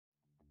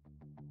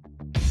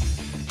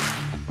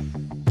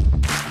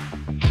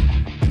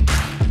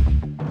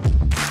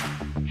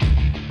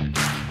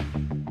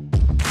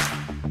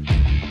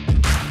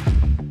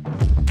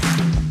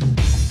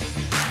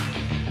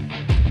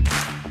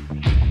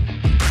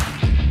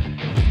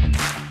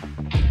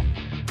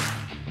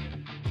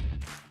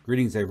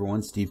Greetings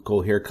everyone, Steve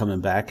Cole here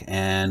coming back,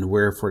 and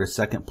we're for the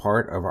second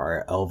part of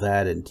our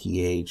LVAD and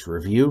TAH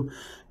review,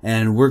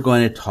 and we're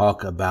going to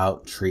talk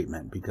about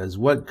treatment, because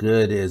what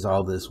good is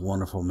all this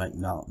wonderful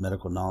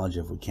medical knowledge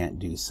if we can't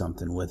do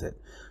something with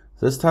it.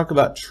 So let's talk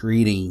about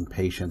treating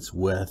patients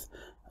with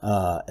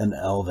an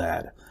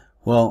LVAD.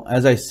 Well,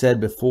 as I said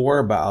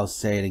before, but I'll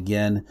say it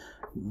again,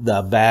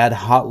 the VAD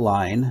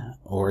hotline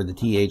or the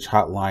TAH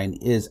hotline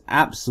is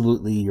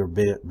absolutely your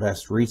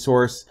best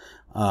resource.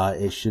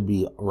 It should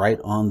be right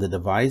on the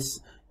device,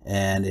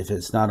 and if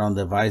it's not on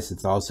the device,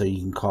 it's also, you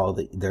can call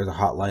there's a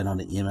hotline on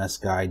the EMS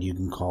guide you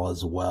can call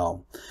as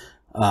well.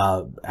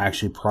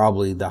 Actually,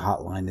 probably the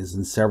hotline is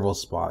in several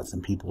spots,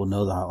 and people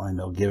know the hotline,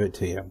 they'll give it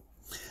to you.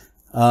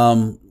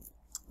 The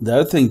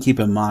other thing to keep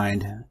in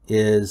mind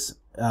is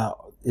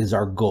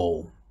our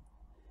goal.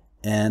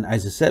 And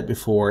as I said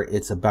before,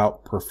 it's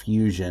about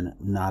perfusion,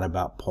 not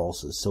about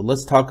pulses. So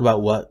let's talk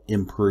about what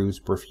improves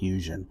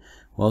perfusion.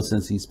 Well,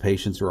 since these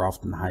patients are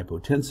often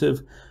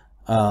hypotensive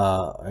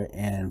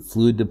and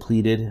fluid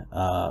depleted,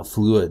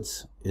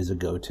 fluids is a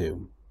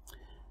go-to.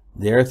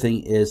 The other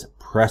thing is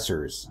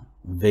pressors,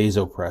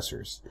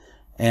 vasopressors.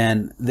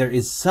 And there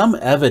is some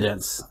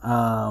evidence,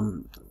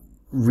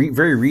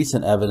 very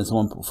recent evidence,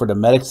 for the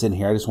medics in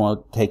here. I just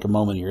want to take a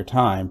moment of your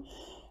time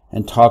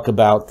and talk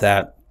about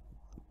that.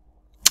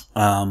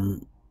 The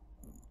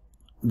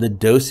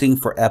dosing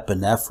for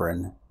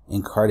epinephrine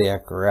in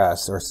cardiac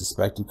arrest or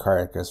suspected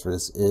cardiac arrest for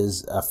this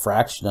is a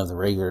fraction of the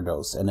regular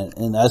dose, and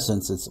in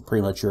essence it's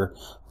pretty much your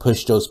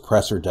push dose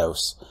pressor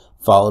dose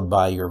followed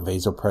by your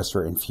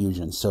vasopressor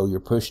infusion. So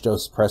your push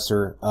dose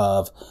pressor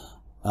of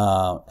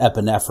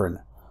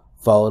epinephrine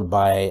followed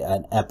by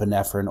an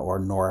epinephrine or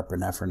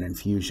norepinephrine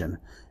infusion,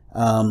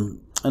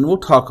 and we'll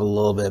talk a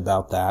little bit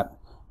about that.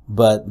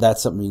 But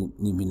that's something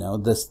you need to know.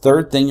 This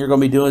third thing you're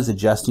going to be doing is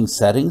adjusting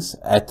settings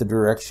at the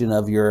direction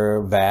of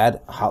your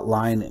VAD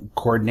hotline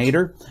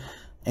coordinator.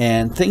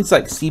 And things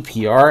like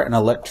CPR and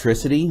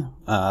electricity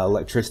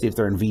if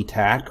they're in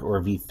VTAC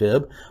or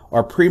VFib,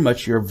 are pretty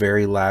much your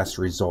very last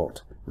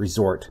resort.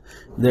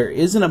 There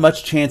isn't a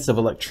much chance of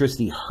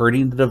electricity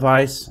hurting the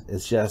device.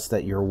 It's just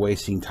that you're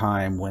wasting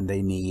time when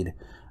they need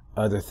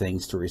other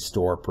things to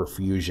restore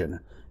perfusion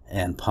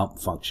and pump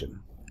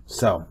function.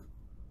 So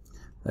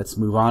let's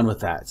move on with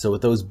that. So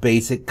with those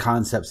basic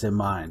concepts in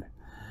mind,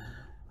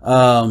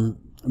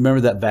 remember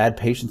that VAD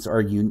patients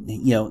are,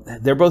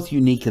 they're both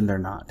unique and they're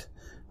not.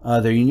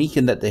 They're unique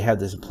in that they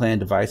have this planned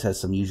device, has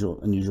some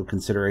unusual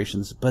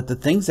considerations, but the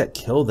things that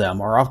kill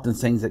them are often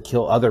things that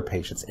kill other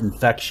patients: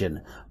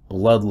 infection,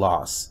 blood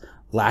loss,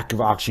 lack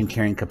of oxygen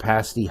carrying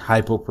capacity,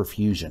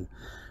 hypoperfusion.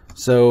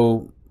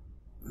 So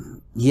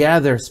yeah,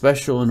 they're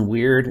special and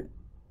weird,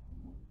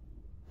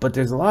 but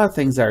there's a lot of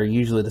things that are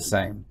usually the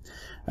same.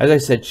 As I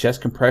said,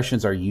 chest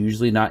compressions are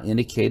usually not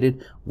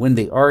indicated. When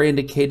they are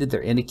indicated,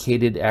 they're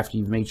indicated after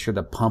you've made sure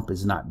the pump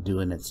is not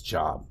doing its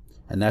job.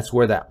 And that's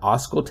where that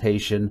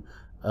auscultation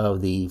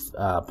of the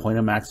point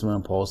of maximum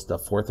impulse, the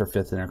fourth or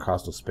fifth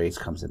intercostal space,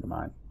 comes into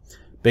mind.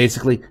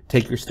 Basically,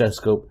 take your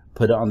stethoscope,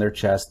 put it on their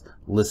chest,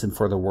 listen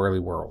for the whirly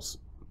whirls.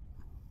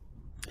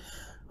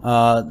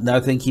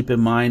 Another thing to keep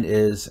in mind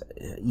is,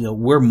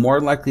 we're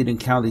more likely to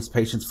encounter these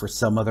patients for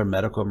some other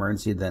medical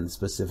emergency than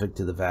specific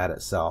to the VAD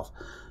itself.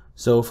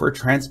 So if we're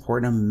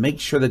transporting them, make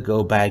sure the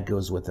go bag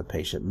goes with the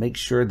patient. Make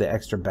sure the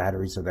extra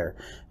batteries are there.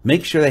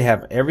 Make sure they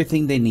have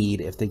everything they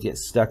need if they get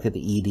stuck at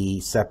the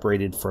ED,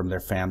 separated from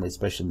their family,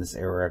 especially in this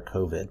era of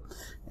COVID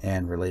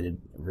and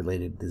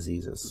related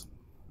diseases.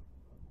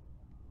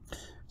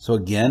 So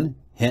again,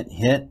 hint,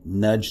 hint,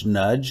 nudge,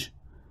 nudge.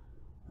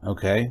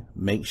 Okay,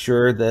 make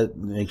sure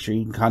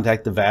you can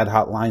contact the VAD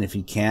hotline if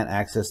you can't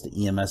access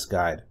the EMS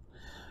guide.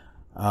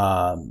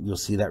 You'll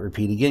see that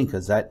repeat again,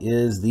 because that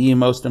is the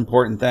most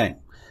important thing.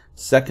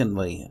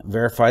 Secondly,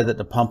 verify that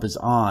the pump is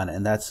on,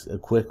 and that's a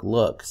quick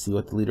look. See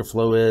what the liter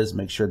flow is.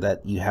 Make sure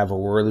that you have a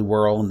whirly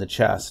whirl in the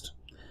chest.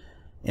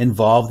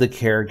 Involve the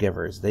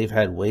caregivers. They've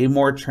had way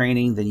more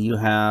training than you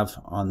have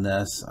on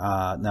this.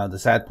 Now, the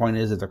sad point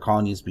is that they're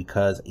calling you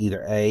because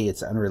either A,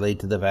 it's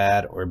unrelated to the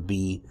VAD, or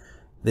B,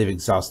 they've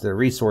exhausted their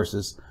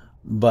resources.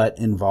 But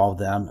involve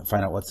them,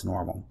 find out what's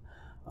normal.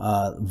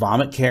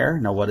 Vomit care.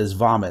 Now, what is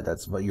vomit?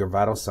 That's what your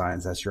vital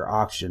signs. That's your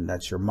oxygen.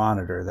 That's your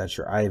monitor. That's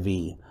your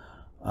IV.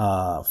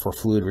 For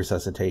fluid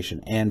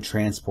resuscitation, and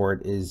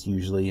transport is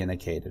usually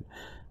indicated.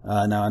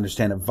 Now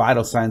understand that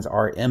vital signs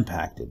are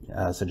impacted,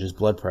 such as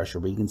blood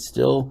pressure, but you can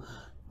still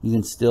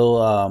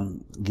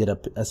get a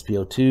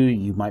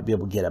SpO2. You might be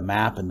able to get a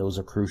MAP, and those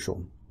are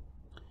crucial.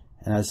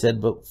 And I said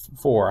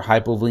before,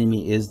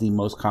 hypovolemia is the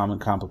most common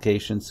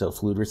complication, so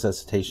fluid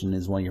resuscitation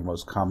is one of your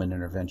most common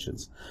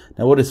interventions.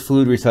 Now, what does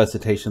fluid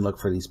resuscitation look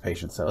for these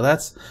patients? So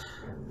that's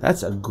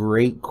a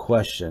great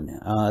question.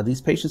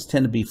 These patients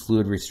tend to be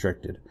fluid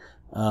restricted.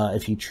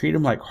 If you treat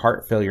them like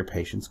heart failure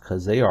patients,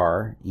 because they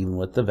are, even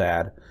with the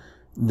VAD,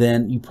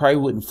 then you probably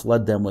wouldn't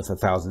flood them with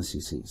 1,000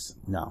 cc's.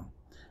 No.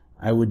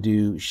 I would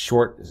do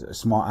small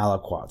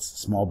aliquots,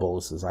 small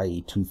boluses,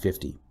 i.e.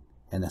 250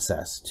 and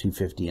assess,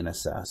 250 and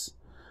assess.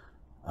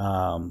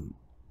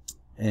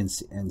 and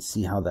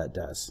see how that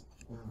does.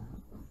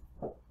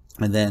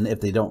 And then if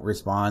they don't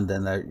respond,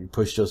 then you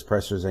push those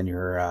pressors and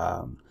your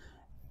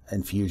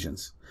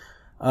infusions.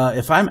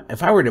 If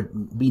I were to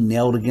be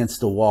nailed against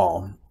the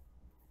wall,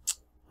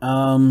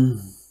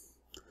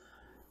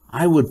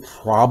 I would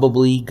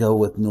probably go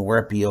with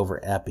norepi over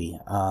epi.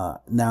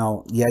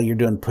 Now, yeah, you're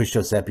doing push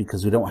dose epi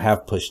because we don't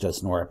have push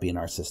dose norepi in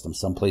our system.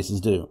 Some places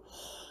do.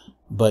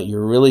 But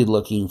you're really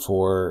looking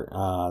for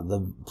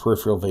the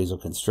peripheral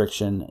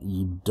vasoconstriction.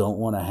 You don't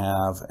want to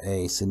have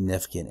a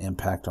significant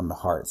impact on the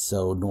heart.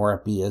 So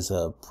norepi as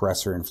a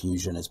pressor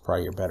infusion is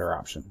probably your better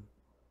option.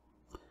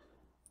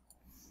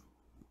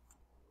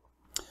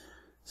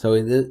 So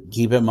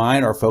keep in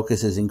mind, our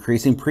focus is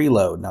increasing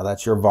preload. Now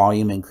that's your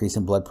volume,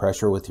 increasing blood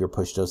pressure with your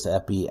push dose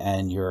epi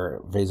and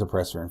your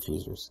vasopressor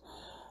infusers.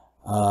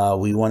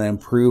 We want to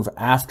improve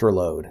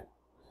afterload.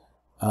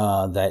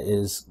 That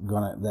is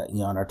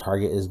and our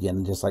target is,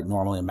 again, just like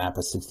normally a map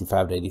of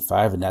 65 to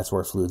 85, and that's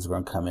where fluids are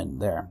going to come in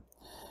there.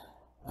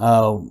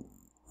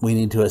 We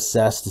need to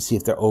assess to see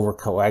if they're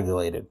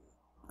overcoagulated.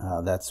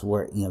 That's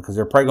where, because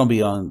they're probably going to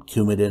be on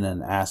Coumadin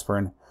and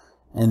aspirin.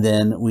 And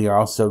then we are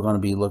also going to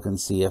be looking to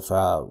see if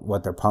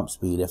what their pump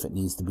speed, if it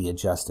needs to be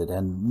adjusted.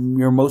 And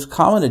your most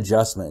common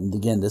adjustment, and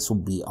again, this will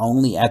be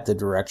only at the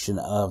direction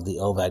of the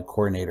LVAD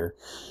coordinator,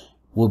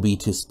 will be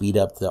to speed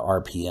up the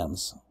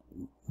RPMs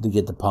to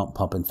get the pump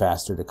pumping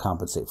faster to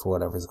compensate for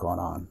whatever's going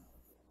on.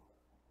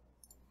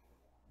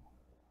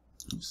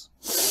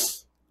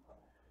 Oops.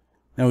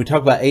 Now we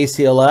talk about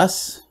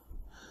ACLS.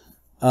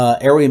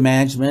 Airway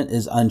management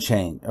is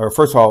unchanged. Or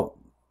first of all,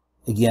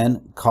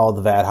 again, call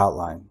the VAD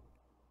hotline.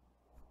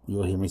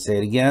 You'll hear me say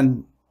it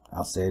again.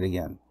 I'll say it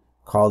again.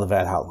 Call the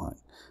VAD hotline.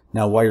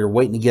 Now, while you're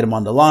waiting to get them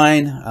on the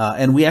line,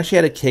 and we actually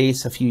had a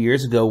case a few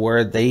years ago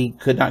where they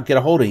could not get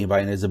a hold of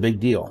anybody, and it's a big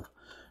deal.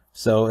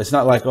 So it's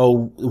not like,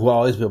 oh, we'll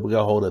always be able to get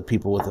a hold of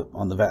people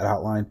on the VAD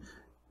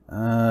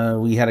hotline.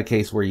 We had a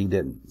case where you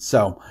didn't.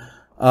 So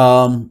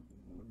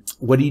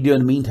what do you do in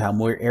the meantime?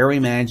 Where airway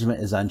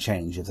management is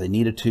unchanged. If they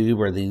need a tube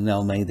or they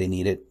know they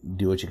need it,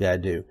 do what you got to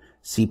do.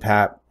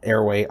 CPAP,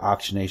 airway,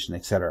 oxygenation,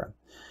 etc.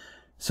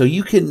 So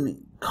you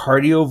can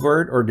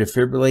cardiovert or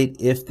defibrillate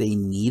if they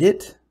need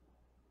it.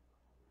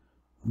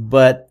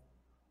 But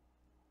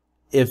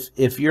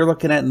if you're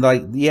looking at,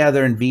 like, yeah,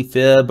 they're in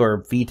VFib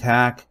or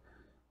VTAC,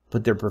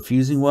 but they're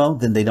perfusing well,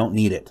 then they don't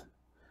need it.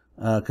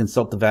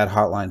 Consult the VAD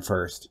hotline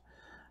first.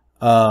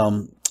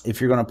 If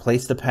you're going to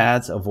place the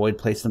pads, avoid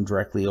placing them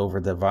directly over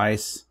the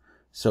device.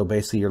 So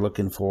basically you're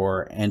looking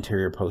for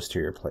anterior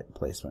posterior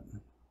placement.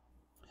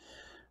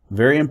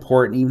 Very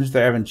important, even if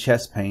they're having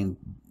chest pain.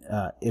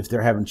 If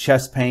they're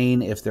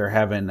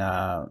having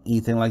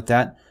anything like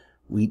that,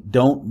 we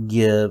don't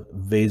give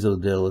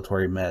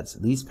vasodilatory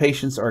meds. These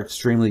patients are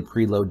extremely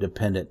preload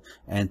dependent,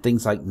 and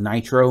things like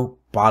nitro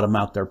bottom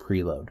out their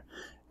preload.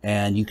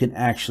 And you can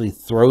actually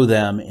throw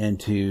them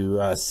into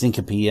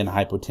syncope and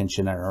hypotension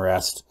and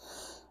arrest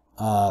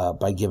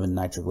by giving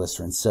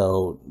nitroglycerin.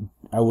 So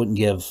I wouldn't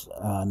give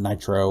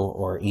nitro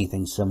or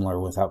anything similar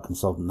without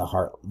consulting the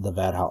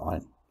VAD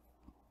hotline.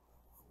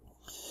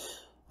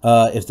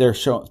 If they're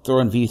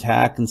throwing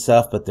VTAC and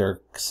stuff, but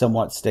they're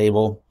somewhat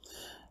stable,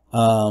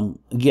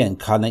 again,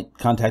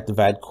 contact the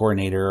VAD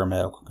coordinator or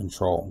medical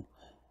control.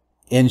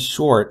 In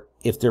short,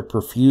 if they're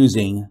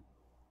perfusing,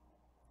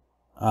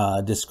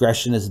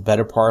 discretion is the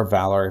better part of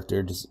valor. If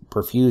they're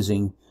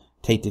perfusing,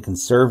 take the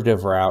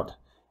conservative route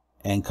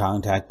and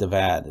contact the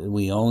VAD.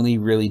 We only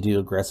really do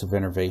aggressive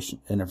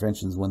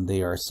interventions when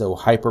they are so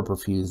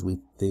hyper-perfused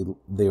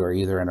they are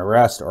either in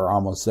arrest or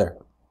almost there.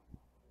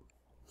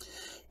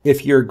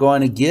 If you're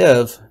going to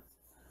give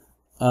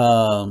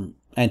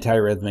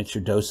antiarrhythmics,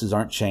 your doses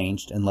aren't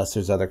changed unless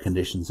there's other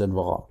conditions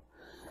involved.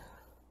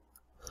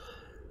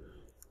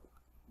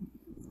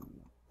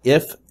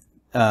 If,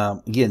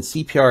 again,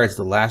 CPR is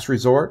the last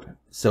resort.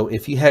 So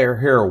if you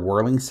hear a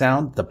whirling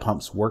sound, the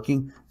pump's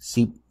working,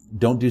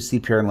 don't do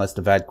CPR unless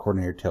the VAD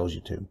coordinator tells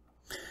you to.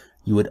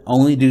 You would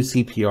only do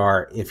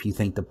CPR if you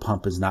think the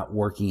pump is not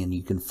working, and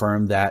you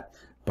confirm that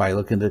by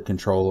looking at the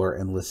controller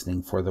and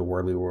listening for the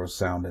whirly whirl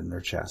sound in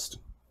their chest.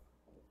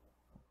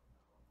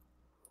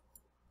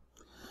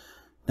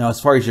 Now,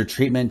 as far as your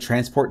treatment and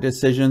transport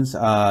decisions,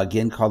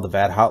 again, call the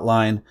VAD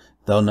hotline.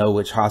 They'll know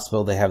which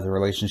hospital they have the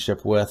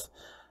relationship with.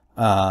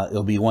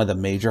 It'll be one of the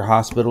major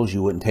hospitals.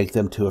 You wouldn't take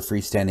them to a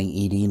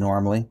freestanding ED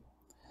normally.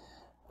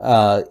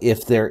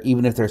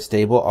 Even if they're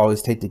stable,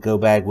 always take the go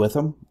bag with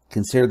them.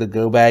 Consider the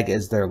go bag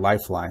as their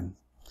lifeline.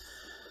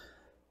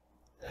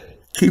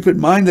 Keep in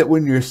mind that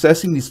when you're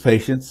assessing these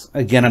patients,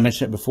 again, I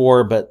mentioned it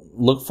before, but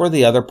look for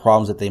the other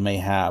problems that they may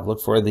have.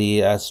 Look for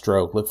the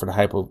stroke, look for the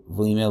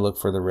hypovolemia, look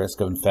for the risk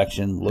of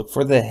infection, look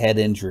for the head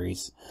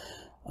injuries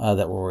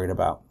that we're worried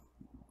about.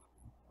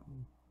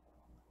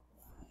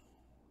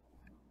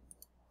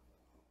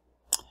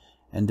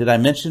 And did I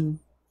mention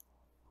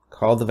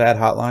call the VAD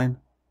hotline?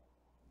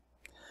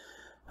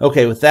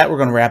 Okay, with that, we're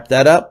going to wrap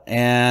that up,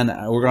 and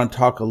we're going to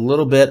talk a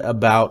little bit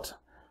about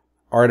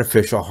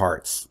artificial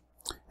hearts.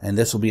 And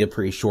this will be a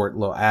pretty short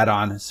little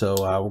add-on, so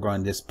we're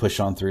going to just push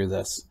on through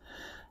this.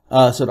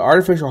 So the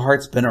artificial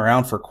heart's been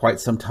around for quite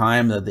some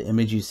time. The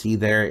image you see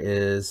there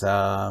is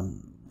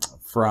from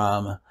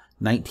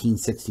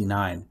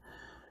 1969.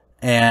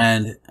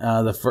 And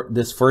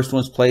this first one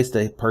was placed.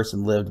 A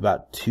person lived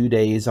about 2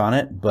 days on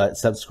it, but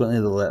subsequently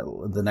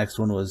the next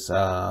one was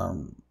a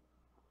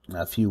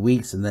few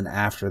weeks, and then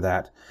after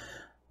that.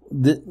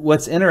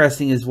 What's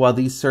interesting is while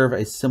these serve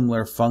a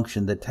similar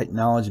function, the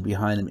technology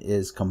behind them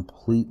is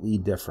completely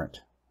different.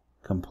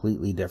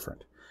 Completely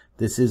different.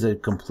 This is a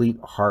complete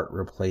heart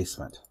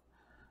replacement,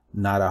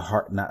 not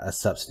a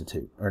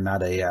substitute, or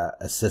not a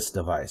assist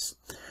device.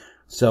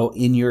 So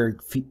in your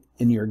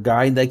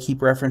guide that I keep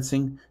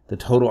referencing, the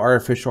total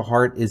artificial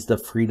heart is the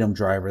Freedom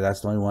Driver.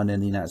 That's the only one in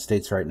the United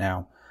States right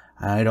now.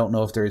 I don't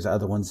know if there's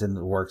other ones in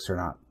the works or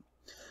not,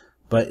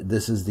 but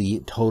this is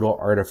the total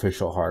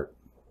artificial heart.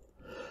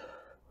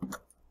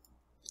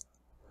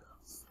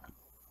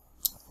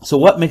 So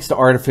what makes the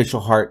artificial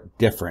heart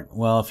different?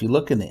 Well, if you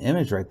look in the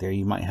image right there,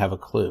 you might have a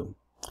clue.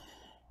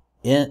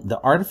 The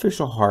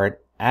artificial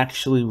heart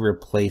actually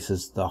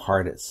replaces the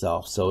heart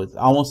itself. So it's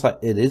almost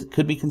like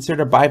could be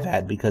considered a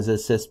BiVAD because it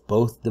assists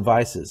both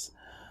devices.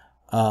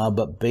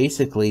 But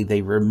basically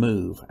they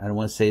remove, I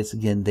want to say this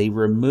again, they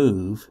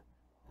remove,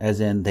 as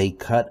in they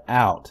cut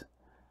out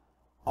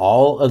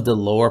all of the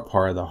lower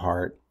part of the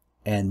heart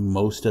and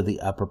most of the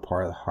upper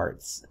part of the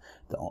heart.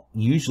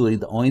 Usually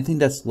the only thing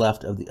that's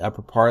left of the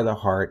upper part of the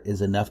heart is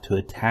enough to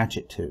attach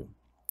it to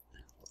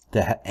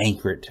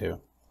anchor it to.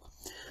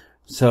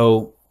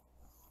 So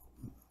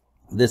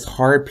this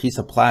hard piece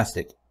of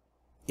plastic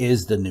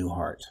is the new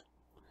heart.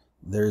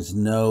 There's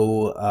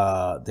no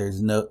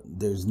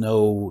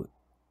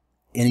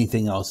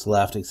anything else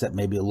left except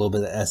maybe a little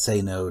bit of SA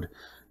node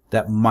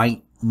that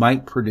might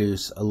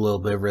produce a little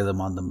bit of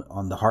rhythm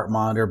on the heart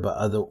monitor,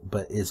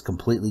 but is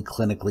completely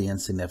clinically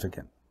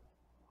insignificant.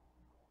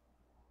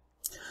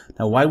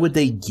 Now, why would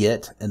they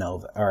get an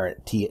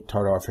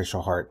total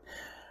artificial heart?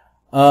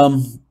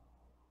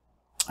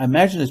 I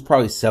imagine there's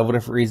probably several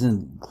different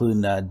reasons,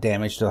 including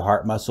damage to the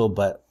heart muscle.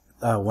 But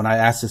when I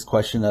asked this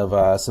question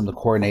of some of the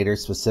coordinators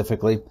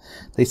specifically,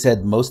 they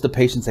said most of the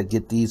patients that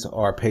get these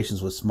are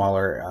patients with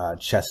smaller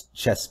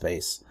chest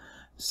space.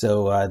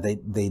 So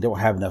they don't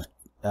have enough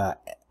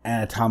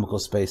anatomical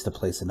space to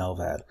place an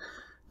LVAD.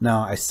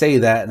 Now, I say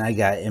that, and I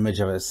got an image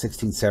of a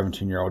 16,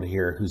 17-year-old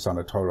here who's on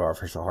a total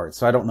artificial heart.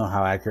 So I don't know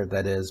how accurate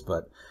that is,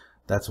 but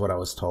that's what I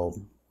was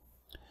told.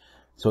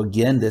 So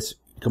again, this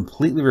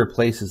completely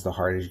replaces the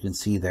heart, as you can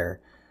see there.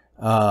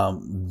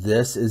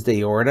 This is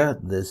the aorta.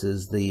 This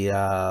is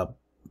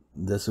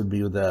this would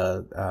be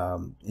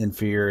the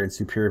inferior and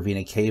superior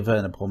vena cava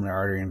and the pulmonary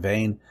artery and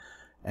vein.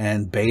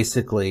 And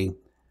basically,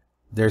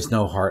 there's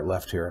no heart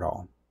left here at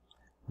all.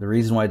 The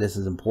reason why this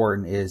is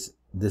important is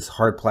this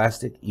hard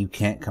plastic, you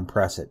can't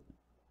compress it.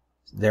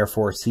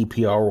 Therefore,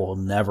 CPR will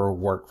never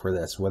work for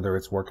this, whether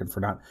it's working for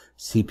not.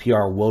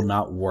 CPR will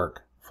not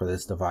work for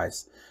this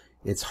device.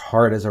 It's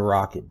hard as a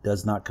rock. It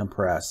does not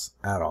compress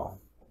at all.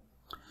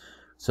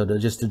 So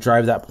just to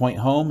drive that point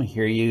home,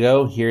 here you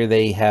go. Here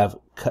they have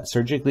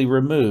surgically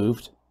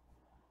removed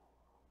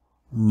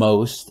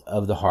most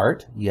of the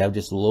heart. You have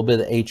just a little bit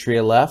of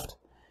atria left.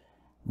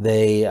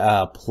 They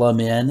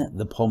plumb in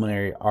the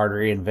pulmonary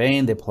artery and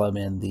vein. They plumb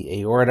in the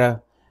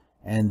aorta.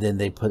 And then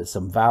they put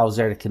some valves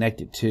there to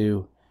connect it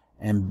to,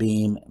 and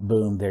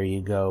boom, there you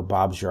go.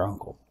 Bob's your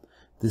uncle.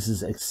 This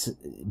is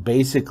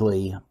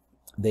basically,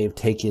 they've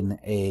taken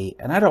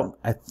and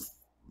I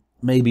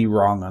may be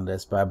wrong on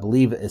this, but I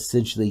believe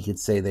essentially you could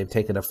say they've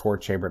taken a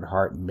 4-chambered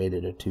heart and made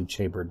it a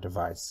 2-chambered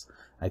device.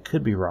 I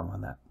could be wrong on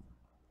that.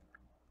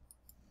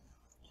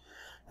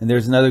 And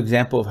there's another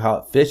example of how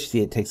it fits.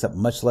 See, it takes up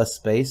much less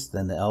space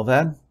than the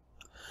LVAD.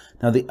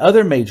 Now, the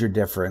other major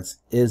difference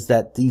is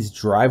that these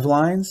drive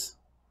lines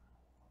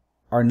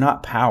are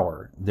not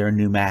power, they're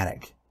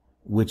pneumatic,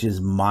 which is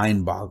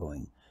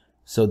mind-boggling.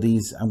 So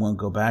these, I'm going to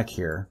go back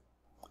here.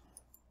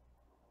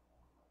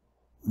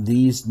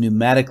 These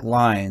pneumatic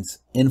lines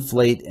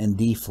inflate and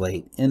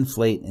deflate,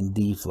 inflate and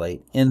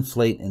deflate,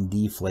 inflate and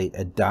deflate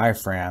a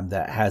diaphragm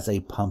that has a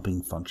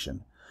pumping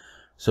function.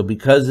 So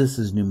because this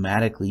is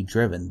pneumatically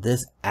driven,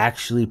 this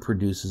actually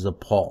produces a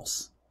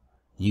pulse.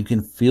 You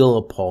can feel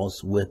a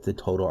pulse with the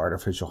total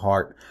artificial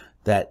heart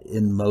that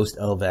in most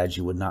LVADs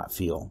you would not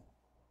feel.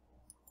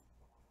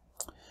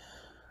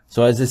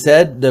 So as I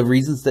said, the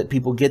reasons that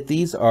people get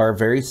these are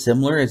very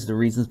similar as the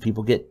reasons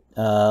people get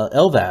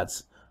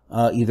LVADs,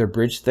 either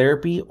bridge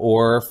therapy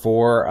or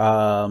for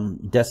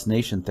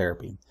destination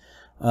therapy.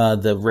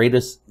 The rate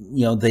is,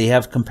 they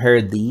have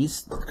compared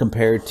these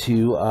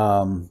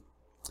to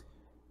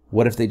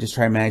what if they just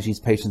try and manage these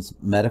patients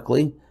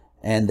medically,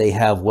 and they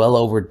have well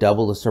over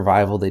double the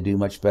survival. They do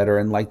much better.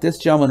 And like this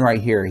gentleman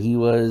right here, he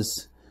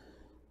was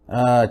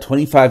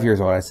 25 years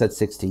old. I said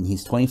 16.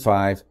 He's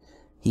 25.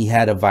 He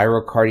had a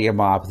viral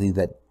cardiomyopathy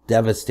that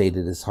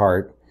devastated his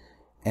heart,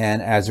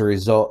 and as a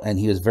result, and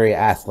he was very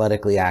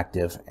athletically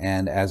active,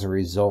 and as a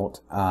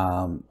result,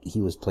 he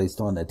was placed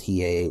on a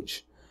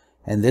TAH.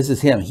 And this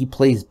is him. He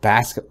plays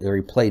basketball, or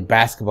he played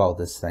basketball with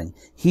this thing.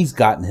 He's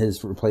gotten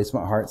his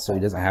replacement heart, so he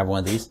doesn't have one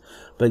of these.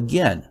 But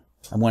again,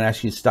 I want to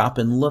ask you to stop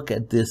and look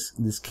at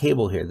this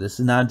cable here. This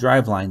is not a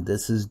drive line.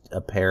 This is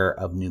a pair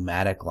of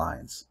pneumatic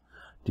lines.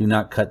 Do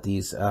not cut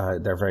these.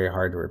 They're very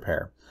hard to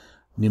repair.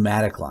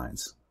 Pneumatic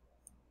lines.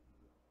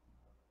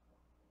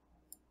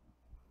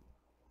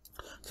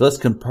 So let's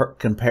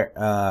compare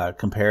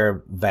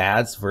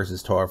VADs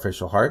versus TAH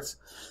artificial hearts.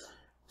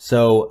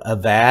 So a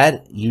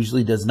VAD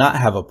usually does not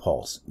have a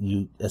pulse.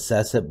 You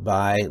assess it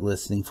by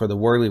listening for the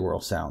whirly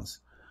whirl sounds.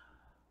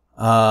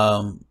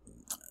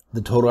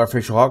 The total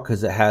artificial heart,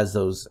 because it has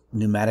those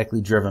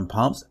pneumatically driven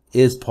pumps,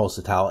 is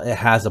pulsatile. It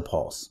has a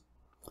pulse.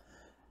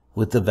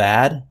 With the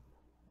VAD,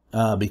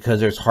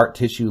 because there's heart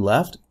tissue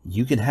left,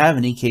 you can have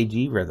an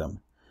EKG rhythm.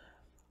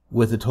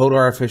 With the total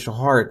artificial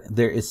heart,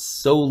 there is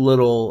so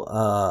little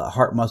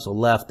heart muscle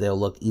left, they'll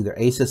look either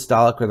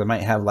asystolic or they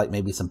might have like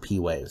maybe some P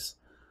waves.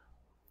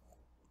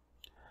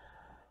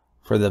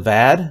 For the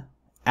VAD,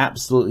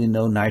 absolutely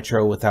no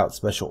nitro without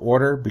special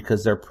order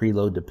because they're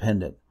preload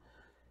dependent.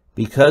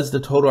 Because the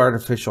total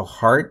artificial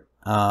heart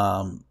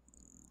has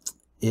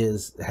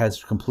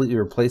completely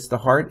replaced the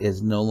heart,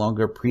 is no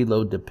longer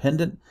preload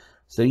dependent.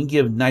 So you can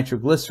give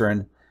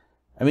nitroglycerin.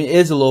 I mean, it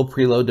is a little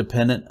preload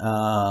dependent.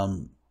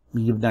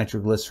 You give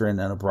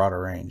nitroglycerin in a broader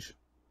range.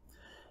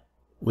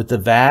 With the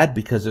VAD,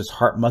 because there's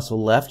heart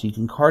muscle left, you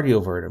can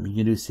cardiovert them. You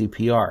can do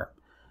CPR.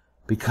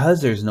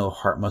 Because there's no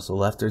heart muscle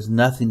left, there's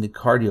nothing to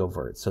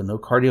cardiovert. So no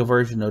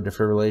cardioversion, no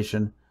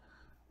defibrillation,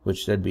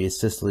 which that'd be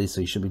asystole,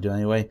 so you should be doing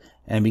anyway.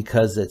 And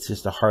because it's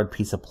just a hard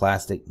piece of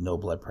plastic, no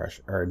blood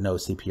pressure or no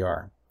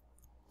CPR.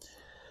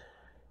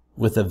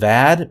 With a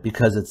VAD,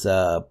 because it's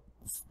a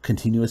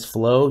continuous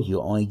flow,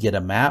 you only get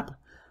a map.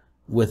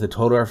 With a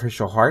total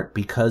artificial heart,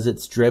 because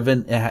it's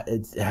driven,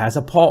 it has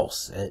a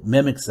pulse. It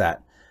mimics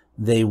that.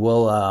 They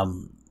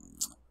will,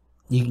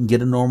 you can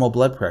get a normal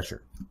blood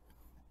pressure.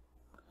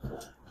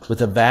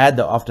 With a VAD,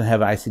 they'll often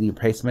have an ICD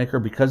pacemaker.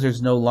 Because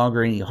there's no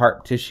longer any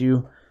heart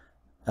tissue,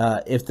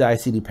 if the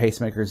ICD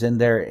pacemaker is in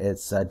there,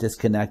 it's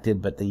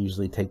disconnected, but they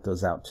usually take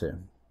those out too.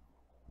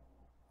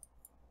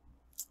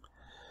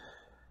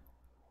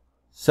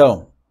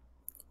 So,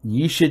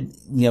 you should,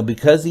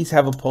 because these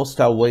have a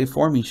pulsatile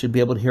waveform, you should be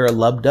able to hear a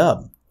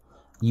lub-dub.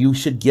 You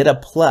should get a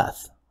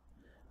pleth.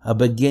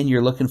 But again,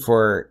 you're looking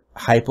for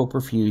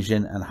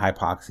hypoperfusion and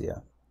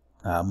hypoxia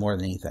more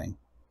than anything.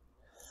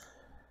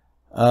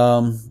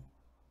 And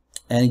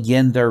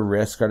again, their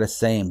risks are the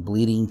same.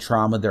 Bleeding,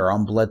 trauma, they're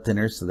on blood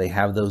thinners, so they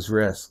have those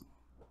risks.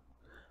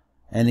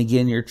 And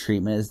again, your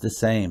treatment is the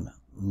same.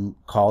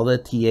 Call the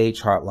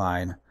TAH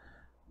hotline.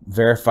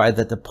 Verify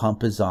that the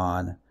pump is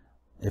on.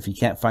 If you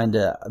can't find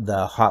the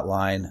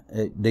hotline,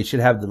 they should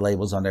have the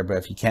labels on there, but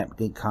if you can't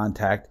get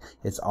contact,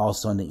 it's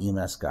also in the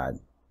EMS guide.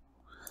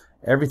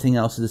 Everything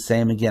else is the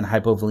same. Again,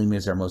 hypovolemia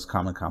is our most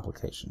common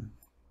complication.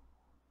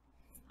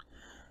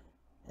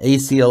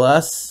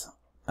 ACLS,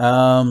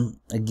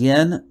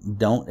 again,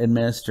 don't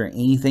administer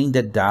anything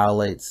that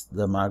dilates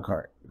the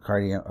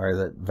myocardium or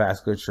the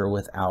vasculature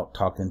without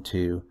talking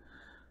to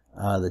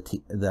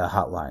the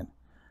hotline.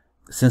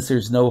 Since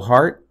there's no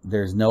heart,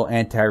 there's no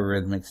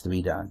antiarrhythmics to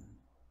be done,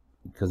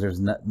 because there's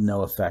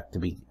no effect to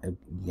be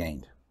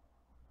gained.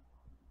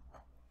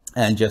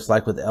 And just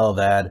like with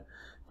LVAD,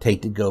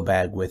 take the go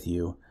bag with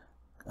you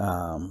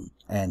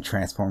and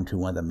transform to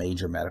one of the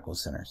major medical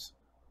centers.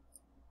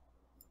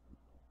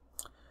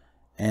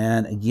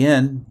 And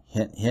again,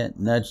 hint, hint,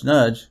 nudge,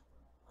 nudge,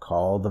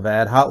 call the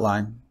VAD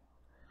hotline.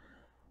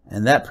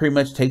 And that pretty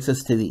much takes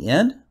us to the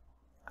end.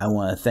 I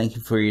want to thank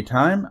you for your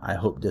time. I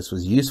hope this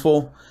was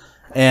useful.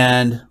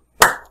 And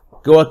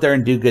go out there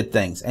and do good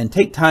things. And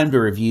take time to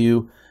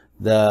review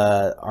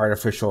the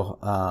artificial,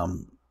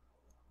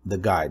 the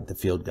guide, the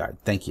field guide.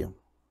 Thank you.